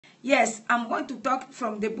Yes, I'm going to talk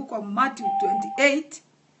from the book of Matthew 28.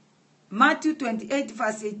 Matthew 28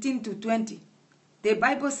 verse 18 to 20. The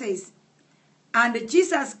Bible says, and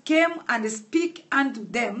Jesus came and spake unto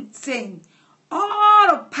them, saying,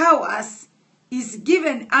 all powers is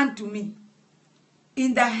given unto me,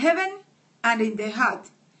 in the heaven and in the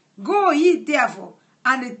earth. Go ye therefore,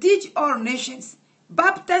 and teach all nations,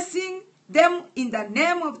 baptizing them in the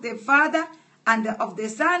name of the Father, and of the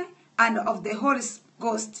Son, and of the Holy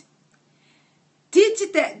Ghost,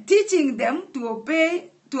 teaching them to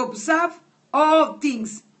observe all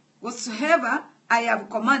things whatsoever I have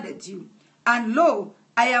commanded you. And lo,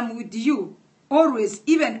 I am with you always,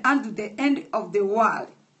 even unto the end of the world.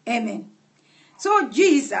 Amen. So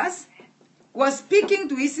Jesus was speaking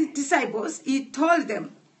to his disciples. He told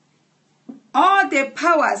them, all the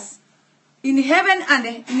powers in heaven and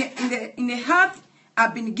in the earth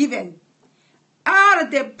have been given. All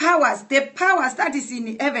the powers that is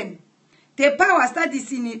in heaven, the powers that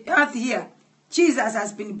is in the earth here, Jesus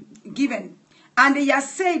has been given. And he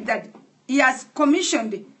has said that he has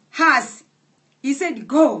commissioned us. He said,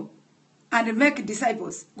 go and make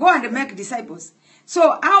disciples. Go and make disciples.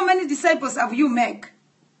 So how many disciples have you made?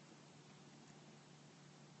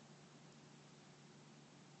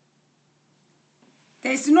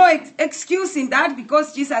 There is no excuse in that,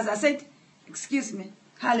 because Jesus has said, excuse me.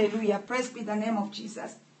 Hallelujah. Praise be the name of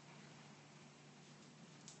Jesus.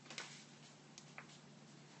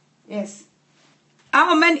 Yes.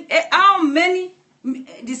 How many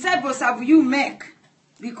disciples have you made?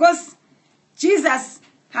 Because Jesus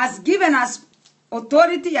has given us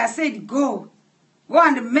authority. He has said, go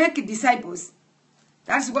and make disciples.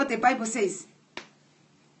 That's what the Bible says.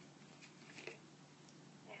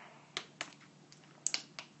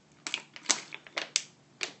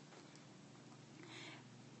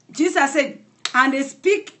 Jesus said, and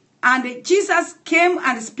Jesus came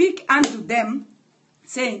and spake unto them,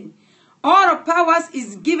 saying, all powers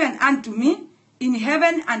is given unto me in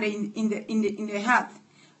heaven and in the earth.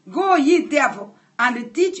 Go ye therefore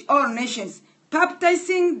and teach all nations,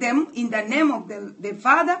 baptizing them in the name of the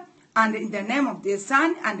Father, and in the name of the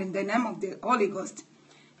Son, and in the name of the Holy Ghost.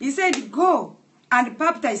 He said, go and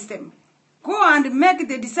baptize them. Go and make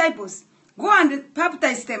the disciples. Go and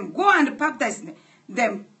baptize them. Go and baptize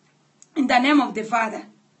them in the name of the Father.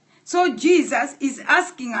 So Jesus is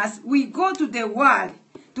asking us, we go to the world,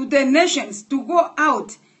 to the nations, to go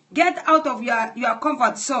out. Get out of your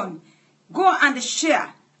comfort zone. Go and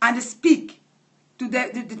share and speak to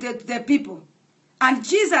the people. And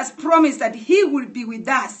Jesus promised that he will be with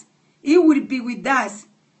us. He will be with us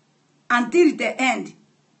until the end.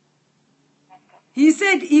 He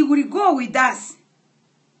said he will go with us.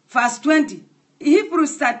 Verse 20.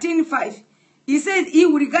 Hebrews 13:5. He said he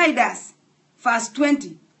will guide us. Verse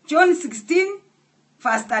 20. John 16,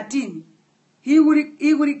 verse 13. He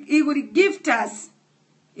will gift us.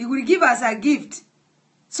 He will give us a gift.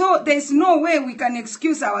 So there is no way we can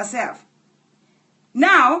excuse ourselves.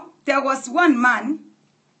 Now, there was one man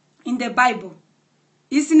in the Bible.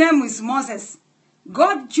 His name is Moses.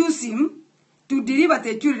 God chose him to deliver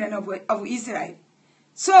the children of Israel.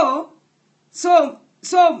 So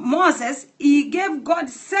Moses, he gave God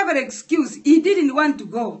several excuses. He didn't want to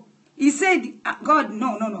go. He said, God,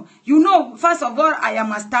 no. You know, first of all, I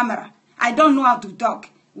am a stammerer. I don't know how to talk.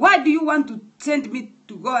 Why do you want to send me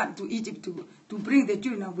to go to Egypt to bring the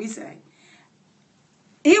children of Israel?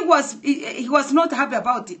 He was not happy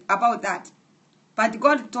about that. But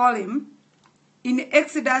God told him in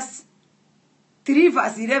Exodus 3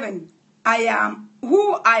 verse 11, I am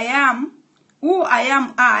who I am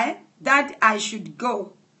that I should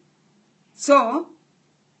go. So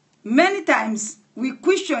many times we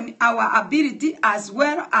question our ability, as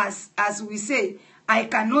well as we say, I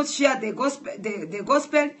cannot share the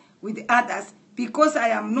gospel with others because I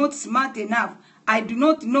am not smart enough. I do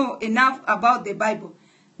not know enough about the Bible.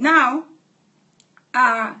 Now,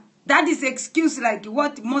 that is excuse like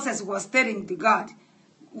what Moses was telling to God.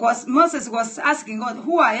 Moses was asking God,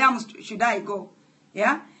 who I am, should I go?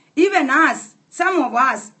 Yeah? Even us, some of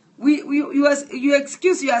us, you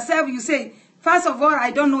excuse yourself, you say, first of all,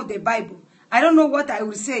 I don't know the Bible. I don't know what I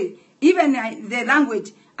will say. Even the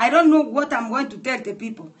language, I don't know what I'm going to tell the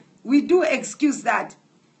people. We do excuse that.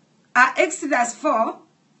 Exodus 4,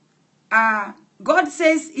 God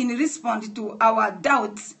says in response to our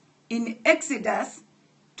doubts in Exodus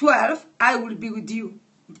 12, I will be with you.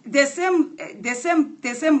 The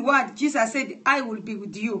same word Jesus said, I will be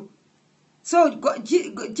with you. So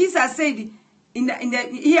Jesus said in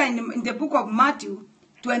the book of Matthew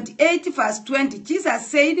 28 verse 20, Jesus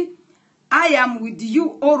said, I am with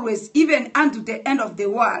you always, even unto the end of the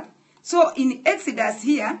world. So in Exodus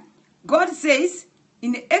here, God says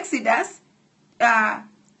in Exodus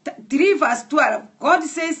 3 verse 12, God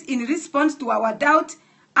says in response to our doubt,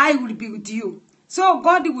 I will be with you. So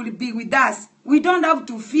God will be with us. We don't have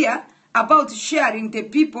to fear about sharing the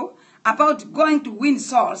people, about going to win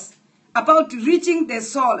souls, about reaching the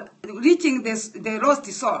soul, reaching the lost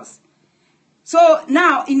souls. So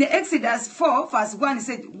now in Exodus 4 verse 1 it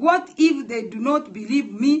said, what if they do not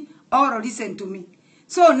believe me or listen to me?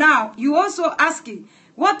 So now you also asking,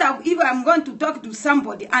 what if I'm going to talk to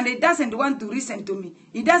somebody and he doesn't want to listen to me?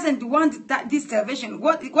 He doesn't want this salvation.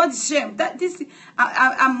 What is shame? That this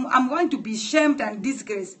I'm going to be shamed and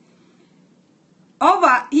disgraced.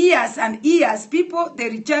 Over years and years, people, they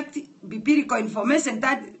reject biblical information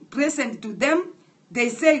that present to them. They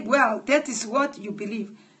say, well, that is what you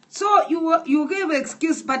believe. So you give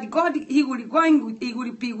excuse, but God, He will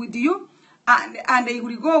be with you, and He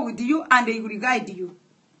will go with you, and He will guide you.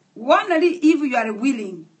 Only if you are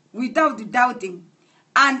willing, without doubting.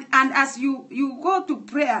 And as you go to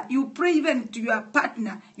prayer, you pray even to your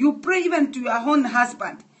partner. You pray even to your own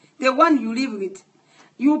husband, the one you live with.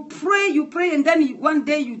 You pray, and then one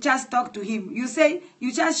day you just talk to him. You say,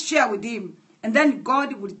 you just share with him. And then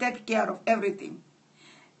God will take care of everything.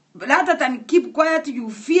 But rather than keep quiet,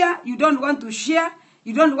 you fear, you don't want to share,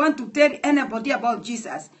 you don't want to tell anybody about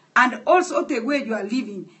Jesus. And also the way you are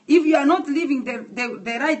living. If you are not living the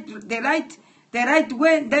right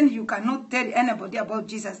way, then you cannot tell anybody about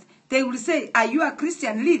Jesus. They will say, are you a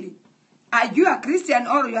Christian really? Are you a Christian,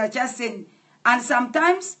 or you are just saying? And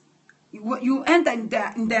sometimes you enter in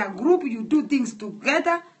their group, you do things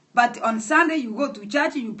together, but on Sunday you go to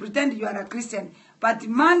church, you pretend you are a Christian. But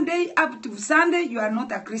Monday up to Sunday, you are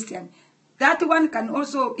not a Christian. That one can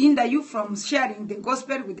also hinder you from sharing the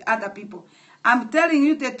gospel with other people. I'm telling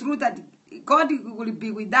you the truth that God will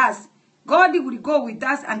be with us. God will go with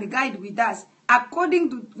us and guide with us.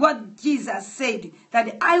 According to what Jesus said,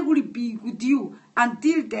 that I will be with you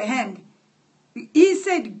until the end. He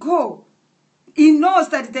said, go. He knows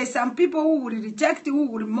that there's some people who will reject you,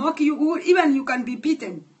 who will mock you, even you can be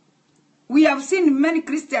beaten. We have seen many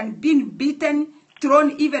Christians being beaten,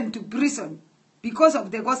 thrown even to prison because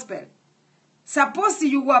of the gospel. Suppose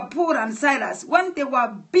you were Paul and Silas, when they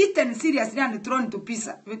were beaten seriously and thrown to the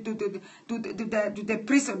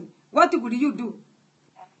prison, what would you do?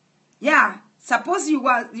 Yeah, suppose you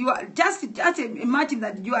are just imagine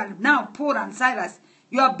that you are now Paul and Silas.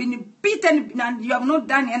 You have been beaten and you have not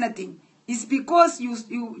done anything. It's because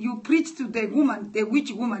you preached to the woman, the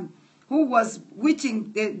witch woman, who was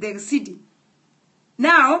witching the city.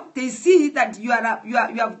 Now they see that you are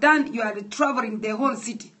traveling the whole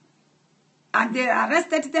city. And they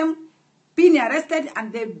arrested them, been arrested,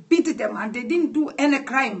 and they beat them, and they didn't do any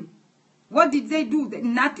crime. What did they do?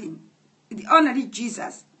 Nothing. Only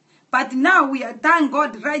Jesus. But now we are, thank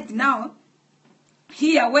God, right now,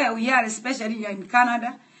 here where we are, especially in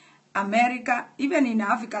Canada, America, even in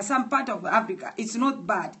Africa, some part of Africa, it's not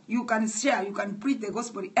bad. You can share, you can preach the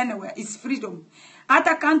gospel anywhere. It's freedom.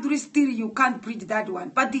 Other countries still you can't preach that one.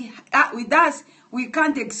 But with us, we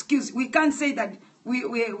can't excuse. We can't say that we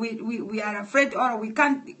are afraid, or we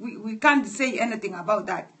can't say anything about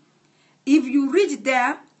that. If you reach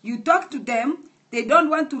there, you talk to them, they don't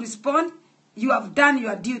want to respond, you have done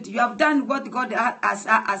your duty. You have done what God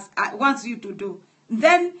wants you to do.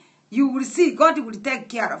 Then you will see God will take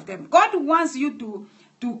care of them. God wants you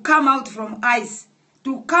to come out from ice,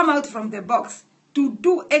 to come out from the box, to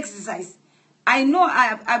do exercise. I know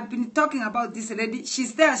I've been talking about this lady.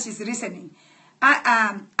 She's there, she's listening.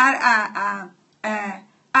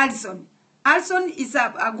 Alison. Alison is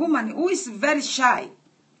a woman who is very shy.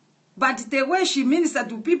 But the way she ministers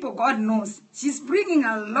to people, God knows. She's bringing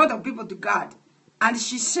a lot of people to God. And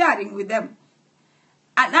she's sharing with them.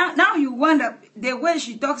 And now you wonder, the way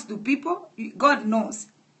she talks to people, God knows.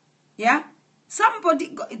 Yeah?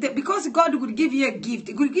 Somebody, because God will give you a gift.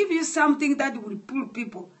 It will give you something that will pull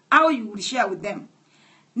people. How you will share with them.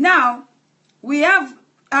 Now, we have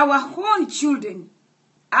our own children.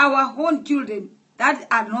 Our own children that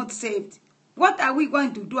are not saved. What are we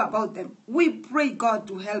going to do about them? We pray God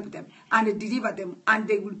to help them and deliver them, and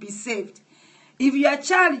they will be saved. If your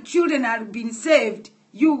children are being saved,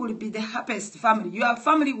 you will be the happiest family. Your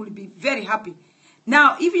family will be very happy.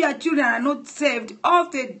 Now, if your children are not saved, all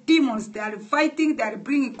the demons, they are fighting, they are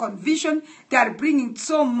bringing confusion, they are bringing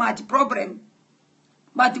so much problem.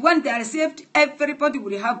 But when they are saved, everybody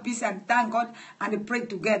will have peace and thank God and pray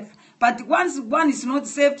together. But once one is not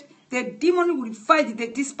saved, the demon will fight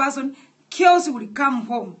this person. Chaos will come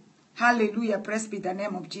home. Hallelujah. Praise be the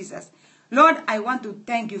name of Jesus. Lord, I want to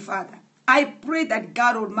thank you, Father. I pray that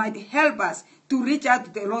God Almighty help us to reach out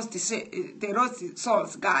to the lost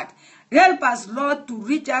souls, God. Help us, Lord, to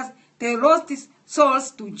reach us the lost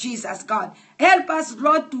souls to Jesus, God. Help us,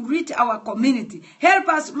 Lord, to reach our community. Help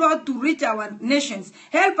us, Lord, to reach our nations.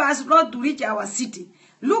 Help us, Lord, to reach our city.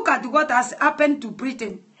 Look at what has happened to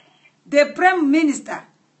Britain. The Prime Minister,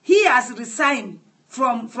 he has resigned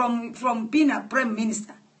from being a Prime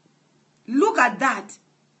Minister. Look at that.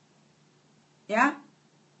 Yeah?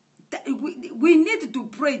 We need to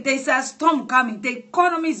pray. There's a storm coming. The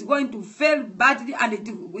economy is going to fail badly, and it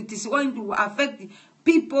is going to affect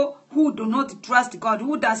people who do not trust God,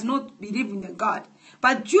 who does not believe in the God.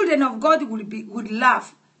 But children of God would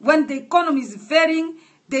laugh. When the economy is failing,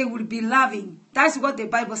 they will be laughing. That's what the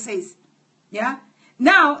Bible says. Yeah?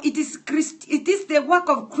 Now, it is the work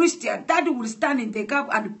of Christians that will stand in the gap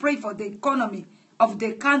and pray for the economy of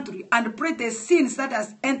the country and pray the sins that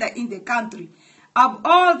has entered in the country. Of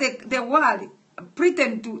all the world,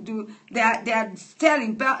 pretend they are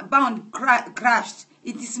sterling bound crashed.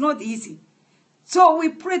 It is not easy. So we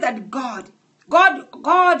pray that God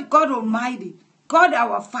Almighty, God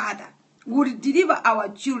our Father, will deliver our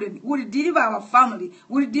children, will deliver our family,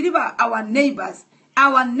 will deliver our neighbors,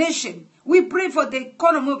 our nation. We pray for the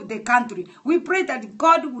economy of the country. We pray that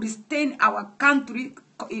God will sustain our country's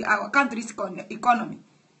economy.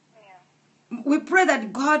 Yeah. We pray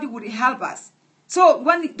that God will help us. So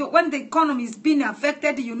when the economy is being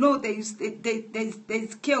affected, you know there's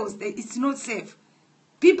chaos. It's not safe.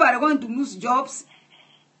 People are going to lose jobs.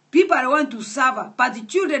 People are going to suffer. But the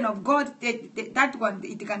children of God, that one,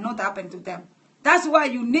 it cannot happen to them. That's why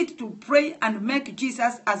you need to pray and make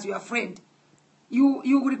Jesus as your friend. You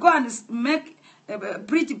will go and make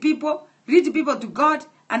preach people to God,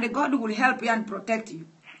 and God will help you and protect you.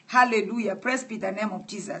 Hallelujah. Praise be the name of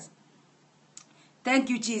Jesus. Thank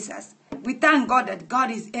you, Jesus. We thank God that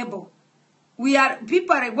God is able.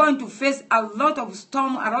 People are going to face a lot of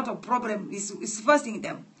storm, a lot of problems is facing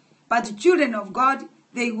them. But the children of God,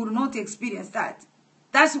 they will not experience that.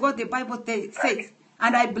 That's what the Bible says.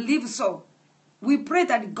 And I believe so. We pray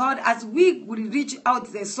that God, as we will reach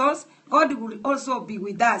out the souls, God will also be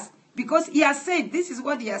with us. Because he has said, this is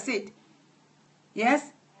what he has said.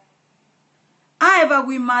 Yes? However,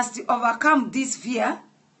 we must overcome this fear.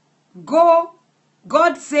 Go.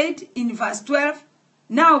 God said in verse 12,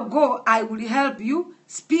 now go, I will help you.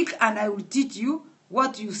 Speak and I will teach you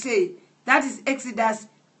what you say. That is Exodus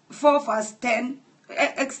 4 verse 10.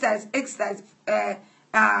 Exodus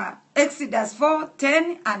 4,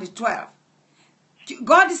 10 and 12.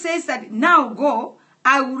 God says that now go,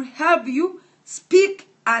 I will help you. Speak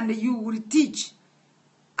and you will teach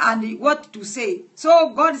and what to say. So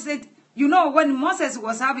God said, you know, when Moses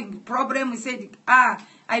was having a problem, he said, I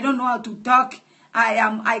don't know how to talk.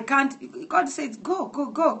 I can't. God says,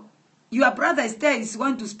 go. Your brother is there, is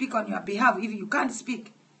going to speak on your behalf if you can't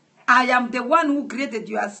speak. I am the one who created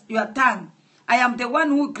your tongue. I am the one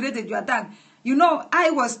who created your tongue. You know, I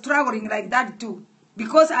was struggling like that too.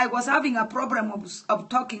 Because I was having a problem of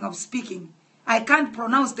talking, of speaking. I can't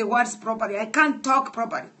pronounce the words properly. I can't talk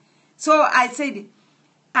properly. So I said,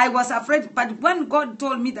 I was afraid. But when God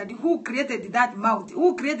told me that who created that mouth,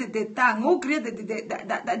 who created the tongue, who created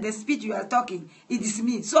the speech you are talking, it is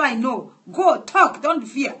me. So I know, go talk, don't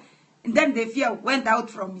fear. And then the fear went out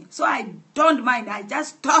from me. So I don't mind. I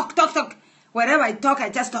just talk. Wherever I talk, I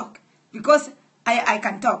just talk. Because I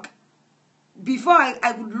can talk. Before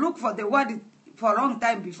I would look for the word for a long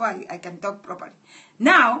time before I can talk properly.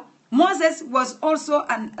 Now, Moses was also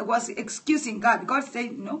was excusing God. God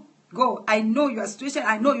said, no, go. I know your situation.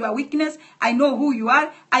 I know your weakness. I know who you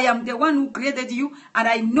are. I am the one who created you. And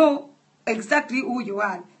I know exactly who you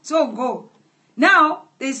are. So go. Now,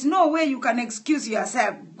 there's no way you can excuse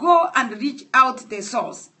yourself. Go and reach out the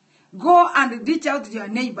souls. Go and reach out to your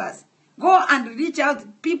neighbors. Go and reach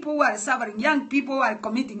out people who are suffering, young people who are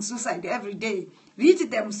committing suicide every day. Reach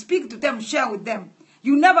them, speak to them, share with them.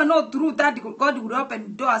 You never know through that God will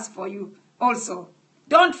open doors for you also.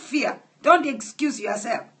 Don't fear. Don't excuse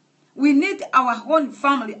yourself. We need our own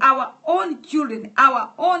family, our own children,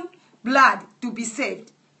 our own blood to be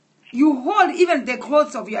saved. You hold even the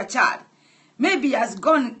clothes of your child. Maybe he has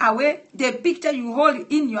gone away, the picture you hold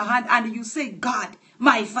in your hand and you say, God,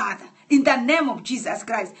 my Father, in the name of Jesus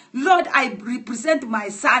Christ, Lord, I represent my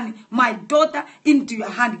son, my daughter into your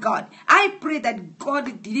hand, God. I pray that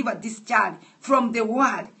God deliver this child from the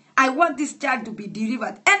world. I want this child to be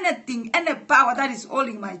delivered. Anything, any power that is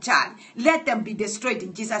holding my child, let them be destroyed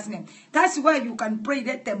in Jesus' name. That's why you can pray,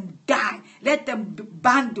 let them die. Let them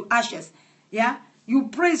burn to ashes. Yeah? You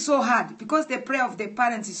pray so hard because the prayer of the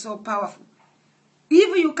parents is so powerful.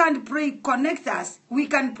 If you can't pray, connect us. We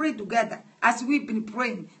can pray together as we've been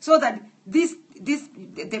praying so that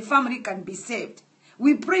the family can be saved.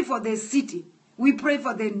 We pray for the city. We pray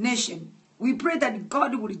for the nation. We pray that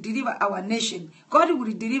God will deliver our nation. God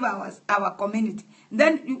will deliver our community.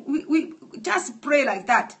 Then we just pray like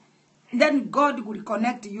that. Then God will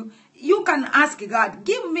connect you. You can ask God,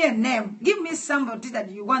 give me a name. Give me somebody that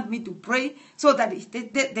you want me to pray so that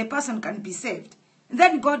the person can be saved.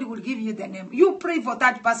 Then God will give you the name. You pray for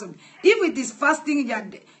that person. If it is fasting,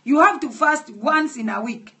 you have to fast once in a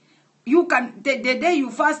week. You can, the day you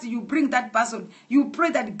fast, you bring that person. You pray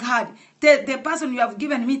that God, the person you have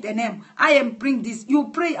given me the name, I am bring this. You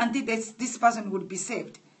pray until this person will be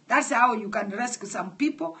saved. That's how you can rescue some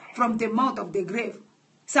people from the mouth of the grave.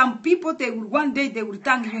 Some people, one day they will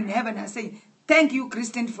thank you in heaven and say, thank you,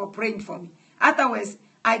 Christian, for praying for me. Otherwise,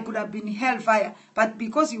 I could have been hellfire. But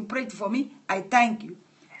because you prayed for me, I thank you.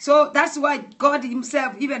 So that's why God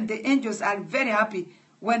himself, even the angels, are very happy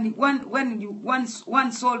when one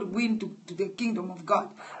soul win to the kingdom of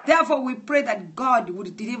God. Therefore, we pray that God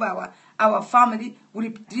would deliver our family,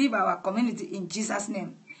 would deliver our community in Jesus'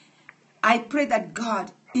 name. I pray that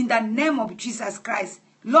God, in the name of Jesus Christ,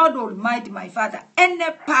 Lord Almighty, my Father, any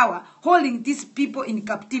power holding these people in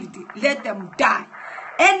captivity, let them die.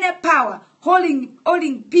 Any power holding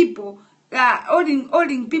people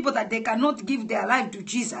that they cannot give their life to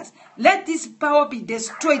Jesus, let this power be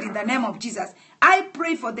destroyed in the name of Jesus. I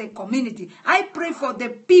pray for the community. I pray for the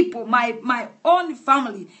people, my own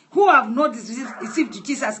family, who have not received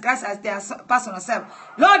Jesus Christ as their personal self.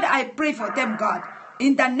 Lord, I pray for them, God,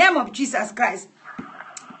 in the name of Jesus Christ.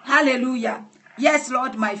 Hallelujah. Yes,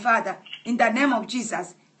 Lord, my Father, in the name of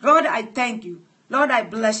Jesus. Lord, I thank you. Lord, I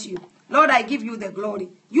bless you. Lord, I give you the glory.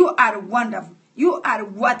 You are wonderful. You are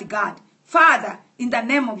what, God? Father, in the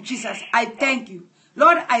name of Jesus, I thank you.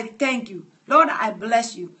 Lord, I thank you. Lord, I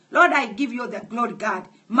bless you. Lord, I give you the glory, God.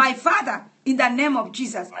 My Father, in the name of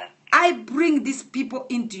Jesus, I bring these people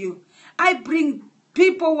into you. I bring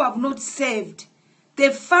people who have not saved.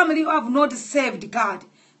 The family who have not saved, God.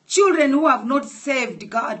 Children who have not saved,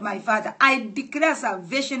 God, my Father. I declare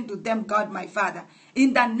salvation to them, God, my Father.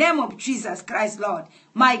 In the name of Jesus Christ, Lord.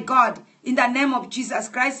 My God, in the name of Jesus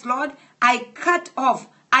Christ, Lord, I cut off,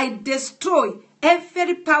 I destroy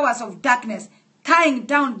every powers of darkness, tying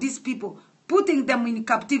down these people, putting them in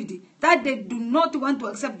captivity, that they do not want to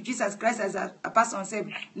accept Jesus Christ as a personal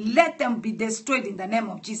Savior. Let them be destroyed in the name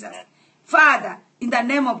of Jesus. Father, in the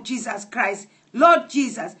name of Jesus Christ, Lord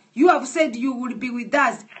Jesus, you have said you will be with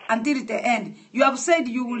us until the end. You have said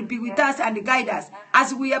you will be with us and guide us.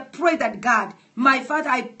 As we have prayed that God, my Father,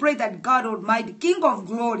 I pray that God Almighty, King of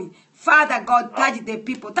glory, Father God, touch the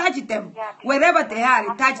people, touch them. Wherever they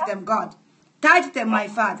are, touch them, God. Touch them, my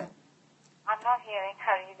Father. I'm not hearing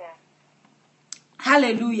her either.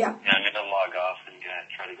 Hallelujah. Yeah, I'm going to log off and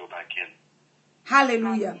try to go back in.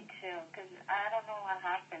 Hallelujah. Me too, because I don't know what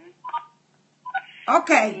happened.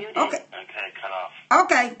 Okay, okay. Okay, cut off.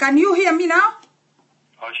 Okay, can you hear me now?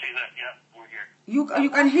 Oh, she's there. Yeah, we're here. You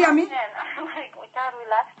can hear me? I'm like, we thought we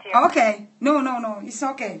left you. Okay. No. It's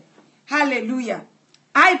okay. Hallelujah.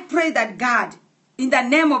 I pray that God, in the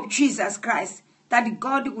name of Jesus Christ, that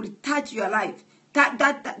God will touch your life,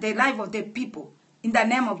 that the life of the people, in the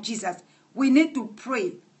name of Jesus. We need to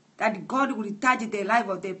pray that God will touch the life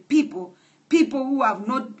of the people who have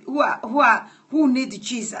not, who need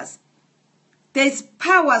Jesus. There's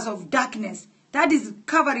powers of darkness that is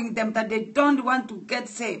covering them, that they don't want to get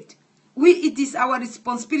saved. It is our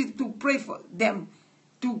responsibility to pray for them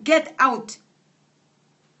to get out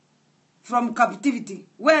from captivity,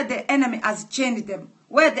 where the enemy has chained them,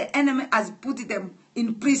 where the enemy has put them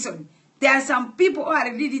in prison. There are some people who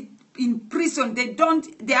are really in prison. They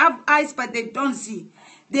have eyes, but they don't see.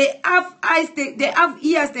 They have eyes, they have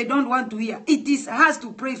ears, they don't want to hear. It is us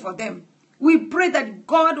to pray for them. We pray that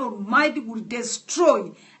God Almighty will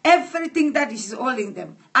destroy everything that is holding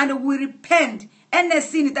them, and we repent any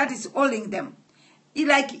sin that is holding them.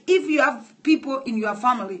 Like if you have people in your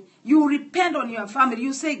family, you repent on your family.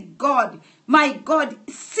 You say, God, my God,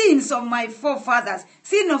 sins of my forefathers,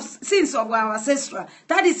 sins of our ancestors,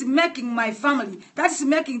 that is making my family, that is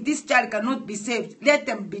making this child cannot be saved. Let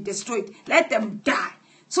them be destroyed. Let them die.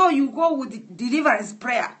 So you go with the deliverance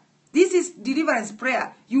prayer. This is deliverance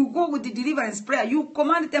prayer. You go with the deliverance prayer. You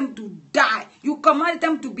command them to die. You command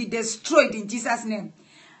them to be destroyed in Jesus' name.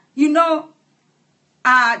 You know,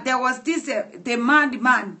 there was this, the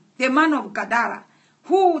man of Gadara,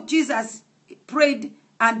 who Jesus prayed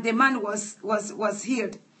and the man was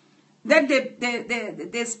healed. Then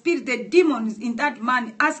the spirit, the demons in that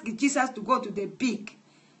man asked Jesus to go to the pigs,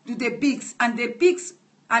 and the pigs,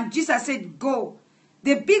 and Jesus said, go.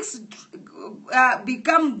 The pigs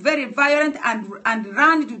become very violent and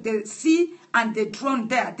ran to the sea, and they drowned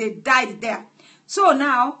there. They died there. So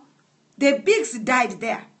now, the pigs died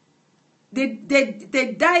there.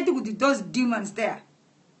 They died with those demons there.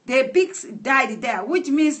 The pigs died there, which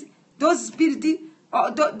means those spirits,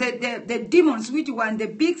 or the demons which were in the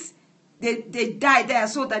pigs, they die there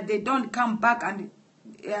so that they don't come back and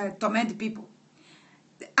torment people.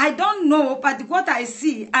 I don't know, but what I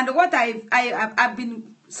see and what I've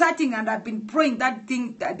been searching and I've been praying that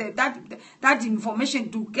thing, that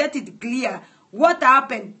information to get it clear. What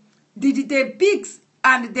happened? Did the pigs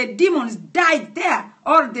and the demons died there,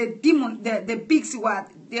 or the pigs were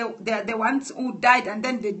the ones who died and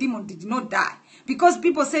then the demon did not die? Because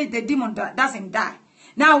people say the demon doesn't die.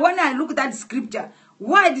 Now, when I look at that scripture,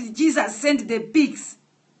 why did Jesus send the pigs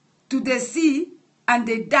to the sea and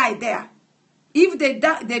they die there? If they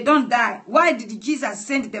don't die, why did Jesus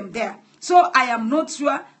send them there? So I am not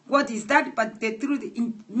sure what is that, but the truth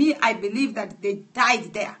in me, I believe that they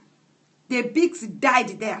died there. The pigs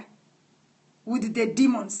died there with the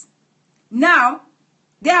demons. Now,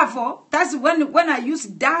 therefore, that's when I use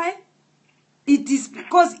die, it is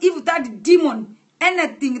because if that demon,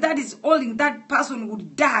 anything that is holding that person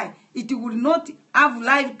would die, it would not have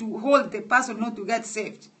life to hold the person not to get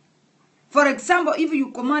saved. For example, if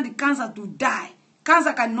you command cancer to die,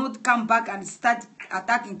 cancer cannot come back and start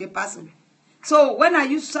attacking the person. So when I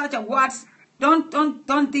use such a words, don't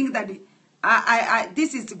think that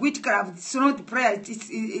this is witchcraft. It's not prayer.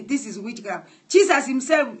 This is witchcraft. Jesus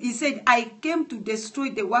himself, he said, I came to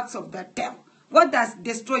destroy the works of the devil. What does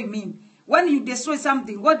destroy mean? When you destroy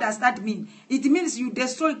something, what does that mean? It means you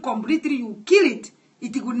destroy completely, you kill it.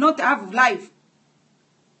 It will not have life.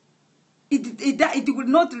 It will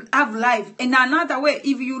not have life. In another way,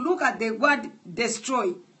 if you look at the word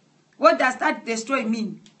destroy, what does that destroy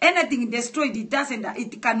mean? Anything destroyed,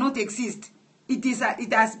 it cannot exist.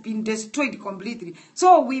 It has been destroyed completely.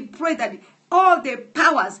 So we pray that all the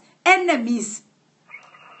powers, enemies,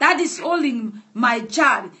 that is holding my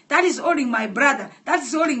child, that is holding my brother, that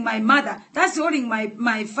is holding my mother, that's holding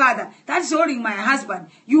my father, that's holding my husband,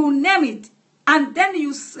 you name it. And then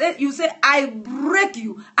you say, I break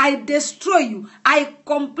you, I destroy you, I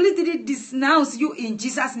completely denounce you in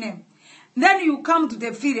Jesus' name. Then you come to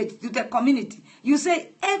the village, to the community. You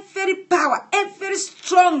say, every power, every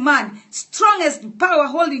strong man, strongest power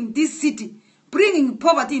holding this city, bringing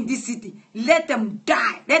poverty in this city, let them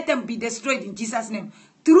die. Let them be destroyed in Jesus' name.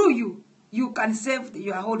 Through you, you can save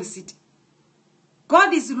your whole city.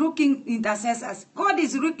 God is looking intercessors. God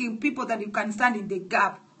is looking people that you can stand in the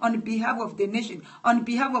gap on behalf of the nation, on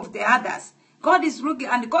behalf of the others. God is looking,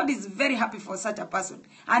 and God is very happy for such a person.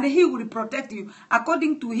 And he will protect you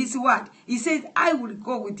according to his word. He says, I will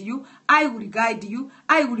go with you, I will guide you,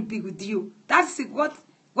 I will be with you. That's what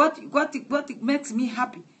makes me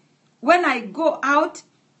happy. When I go out,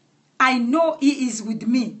 I know he is with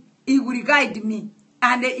me. He will guide me,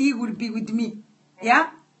 and he will be with me.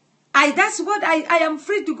 Yeah? That's what I am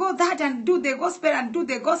free to go that and do the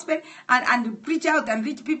gospel and preach out and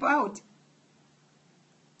reach people out.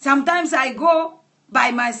 Sometimes I go by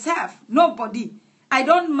myself, nobody. I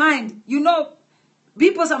don't mind. You know,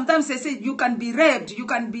 people sometimes they say you can be raped, you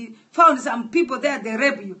can be found. Some people there, they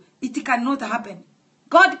rape you. It cannot happen.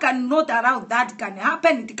 God cannot allow that can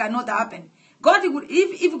happen. It cannot happen. God will,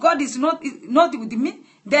 if God is not with me,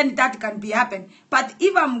 then that can be happen. But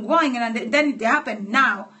if I'm going and then it happen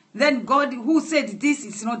now, then God who said this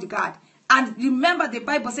is not God. And remember the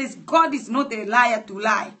Bible says God is not a liar to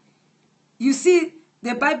lie. You see,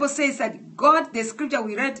 the Bible says that God, the scripture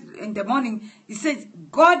we read in the morning, it says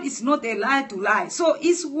God is not a liar to lie. So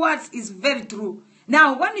his words is very true.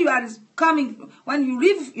 Now, when you are coming, when you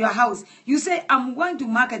leave your house, you say, I'm going to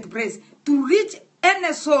marketplace to reach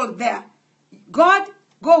any soul there. God,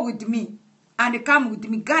 go with me and come with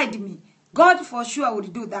me, guide me. God for sure will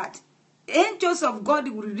do that. Angels of God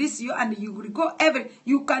will release you and you will go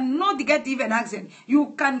you cannot get even accent.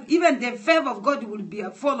 You can, even the favor of God will be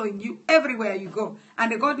following you everywhere you go.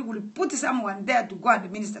 And God will put someone there to go and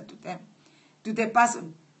minister to them, to the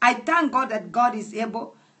person. I thank God that God is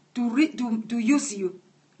able to use you.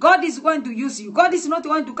 God is going to use you. God is not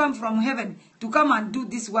going to come from heaven to come and do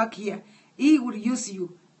this work here. He will use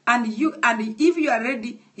you. And if you are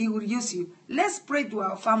ready, he will use you. Let's pray to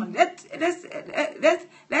our family.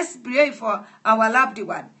 Let's pray for our loved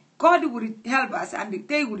one. God will help us and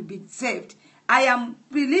they will be saved. I am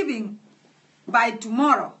believing by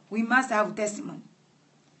tomorrow we must have testimony.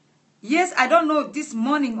 Yes, I don't know if this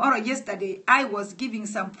morning or yesterday I was giving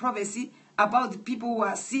some prophecy about people who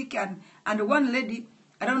are sick and one lady,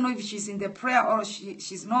 I don't know if she's in the prayer or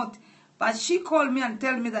she's not, But she called me and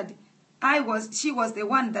told me that she was the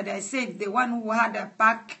one that I said, the one who had a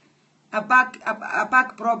back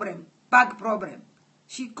problem.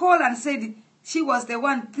 She called and said she was the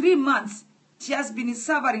one 3 months. She has been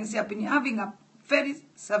suffering. She has been having a very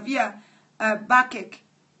severe backache.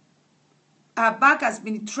 Her back has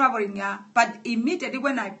been troubling her. But immediately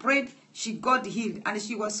when I prayed, she got healed. And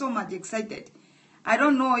she was so much excited. I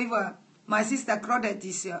don't know if my sister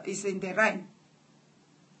Prophetess is in the line.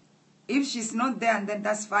 If she's not there, then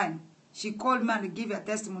that's fine. She called me and gave her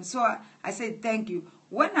testimony. So I said, thank you.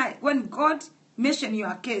 When God mentioned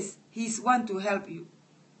your case, He's one to help you.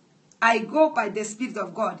 I go by the Spirit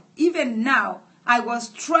of God. Even now, I was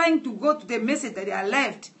trying to go to the message that I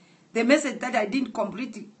left. The message that I didn't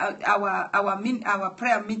complete our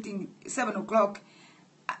prayer meeting 7 o'clock.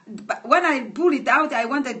 But when I pulled it out, I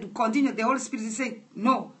wanted to continue. The Holy Spirit said,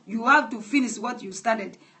 no, you have to finish what you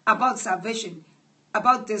started about salvation,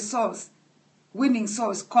 about the souls, winning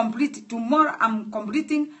souls. Complete. Tomorrow I'm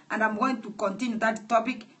completing and I'm going to continue that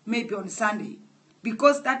topic maybe on Sunday.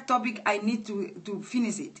 Because that topic, I need to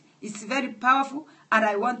finish it. It's very powerful and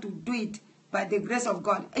I want to do it by the grace of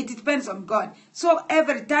God. It depends on God. So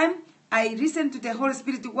every time I listen to the Holy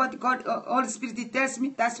Spirit, what God, Holy Spirit tells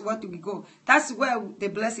me, that's what we go. That's where the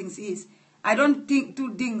blessings is. I don't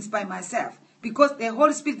do things by myself because the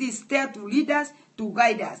Holy Spirit is there to lead us, to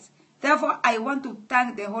guide us. Therefore, I want to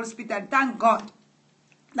thank the Holy Spirit and thank God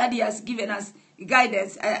that He has given us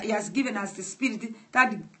guidance. He has given us the Spirit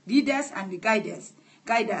that leads us and guide us.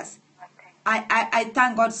 I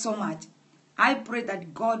thank God so much. I pray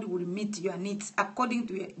that God will meet your needs according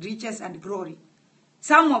to your riches and glory.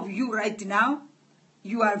 Some of you right now,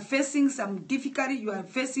 you are facing some difficulty. You are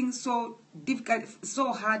facing so difficult,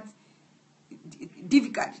 so hard,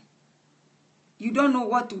 difficult. You don't know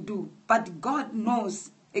what to do. But God knows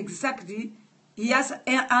exactly. He has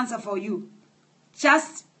an answer for you.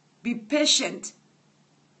 Just be patient.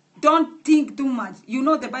 Don't think too much. You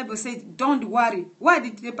know the Bible says don't worry. Why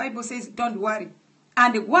did the Bible say don't worry?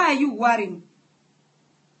 And why are you worrying?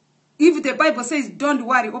 If the Bible says don't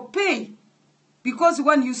worry, obey. Because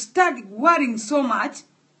when you start worrying so much,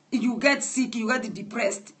 you get sick, you get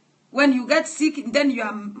depressed. When you get sick, then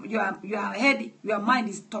your head, your mind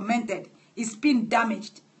is tormented. It's been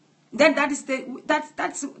damaged. Then that's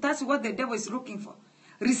what the devil is looking for.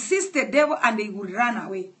 Resist the devil and he will run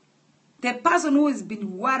away. The person who has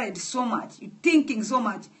been worried so much, you thinking so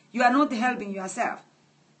much, you are not helping yourself.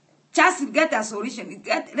 Just get a solution.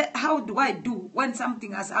 How do I do when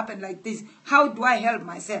something has happened like this? How do I help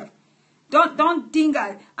myself? Don't think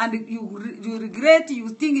and you regret. You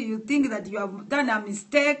think that you have done a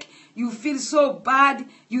mistake. You feel so bad.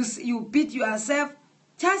 You beat yourself.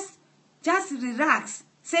 Just relax.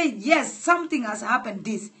 Say yes. Something has happened.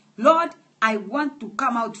 This Lord, I want to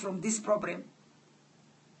come out from this problem.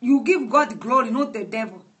 You give God glory, not the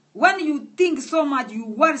devil. When you think so much, you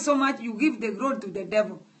worry so much, you give the glory to the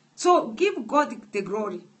devil. So give God the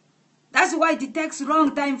glory. That's why it takes a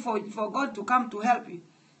long time for God to come to help you.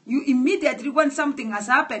 You immediately, when something has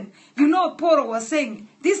happened, you know, Paul was saying,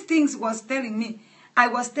 these things was telling me, I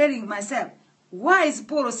was telling myself, why is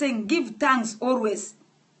Paul saying, give thanks always?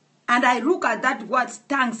 And I look at that word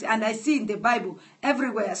thanks and I see in the Bible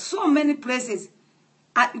everywhere, so many places,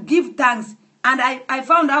 give thanks. And I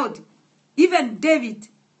found out, even David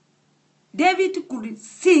could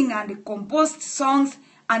sing and compose songs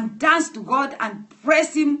and dance to God and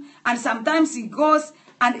praise Him. And sometimes he goes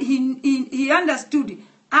and he understood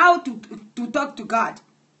how to talk to God.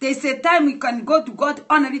 There's a time we can go to God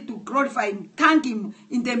only to glorify Him, thank Him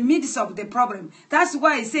in the midst of the problem. That's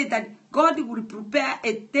why I say that God will prepare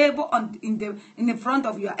a table in the front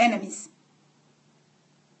of your enemies.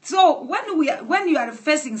 So when you are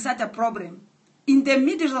facing such a problem, in the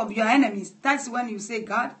middle of your enemies, that's when you say,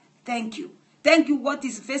 God, thank you. Thank you what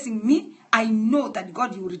is facing me. I know that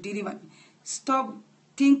God will deliver me. Stop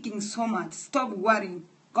thinking so much. Stop worrying.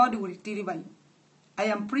 God will deliver you. I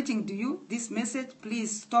am preaching to you this message.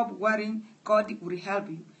 Please stop worrying. God will help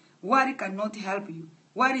you. Worry cannot help you.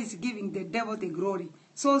 Worry is giving the devil the glory.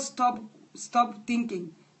 So stop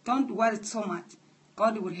thinking. Don't worry so much.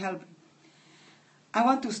 God will help you. I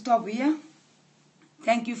want to stop here.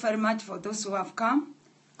 Thank you very much for those who have come.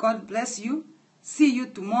 God bless you. See you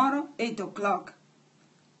tomorrow, 8 o'clock.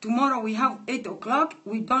 Tomorrow we have 8 o'clock.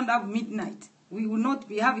 We don't have midnight. We will not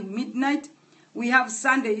be having midnight. We have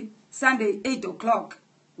Sunday 8 o'clock.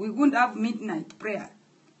 We won't have midnight prayer.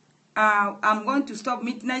 I'm going to stop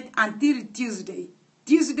midnight until Tuesday.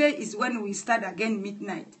 Tuesday is when we start again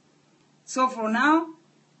midnight. So for now,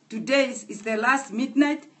 today is the last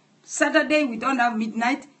midnight. Saturday we don't have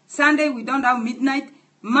midnight. Sunday we don't have midnight.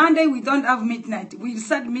 Monday we don't have midnight. We'll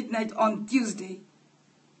start midnight on Tuesday.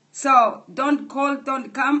 So don't call,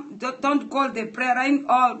 don't come, don't call the prayer line,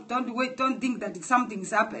 or don't wait, don't think that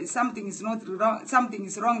something's happened, something is not wrong, something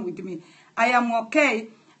is wrong with me. I am okay.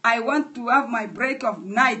 I want to have my break of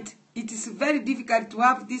night. It is very difficult to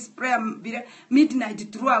have this prayer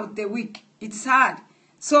midnight throughout the week. It's hard.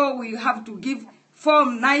 So we have to give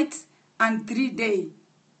 4 nights and 3 days.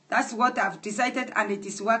 That's what I've decided, and it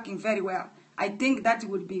is working very well. I think that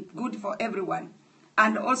would be good for everyone.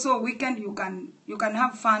 And also weekend you can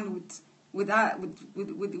have fun with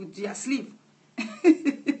your sleep.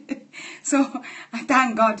 So I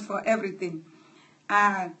thank God for everything.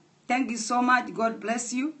 Thank you so much. God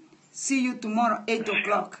bless you. See you tomorrow 8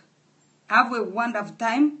 o'clock. Have a wonderful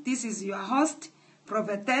time. This is your host,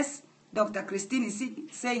 Prophetess Dr. Christine Isigi,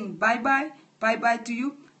 saying bye-bye. Bye-bye to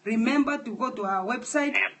you. Remember to go to our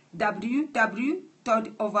website,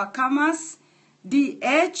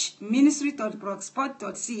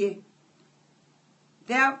 www.overcomersdhministry.blogspot.ca.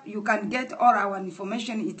 There you can get all our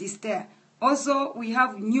information. It is there. Also, we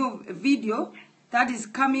have new video that is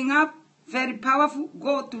coming up. Very powerful.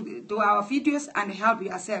 Go to our videos and help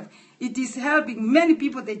yourself. It is helping many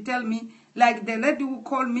people. They tell me, like the lady who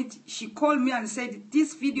called me, she called me and said,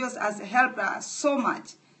 these videos has helped her so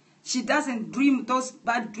much. She doesn't dream those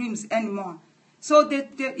bad dreams anymore. So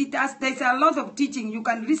there's a lot of teaching. You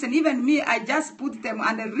can listen. Even me, I just put them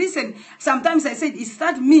and I listen. Sometimes I said, is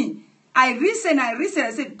that me? I listen. I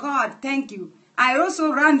said, God, thank you. I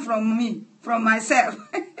also run from myself.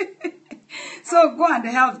 So go and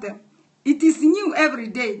help them. It is new every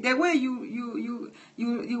day. The way you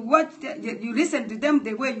watch, you listen to them,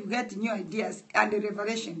 the way you get new ideas and the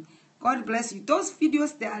revelation. God bless you. Those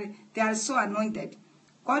videos, they are so anointed.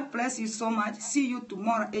 God bless you so much. See you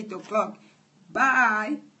tomorrow 8 o'clock.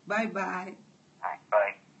 Bye. Bye-bye. Bye.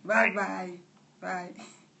 Bye-bye. Bye.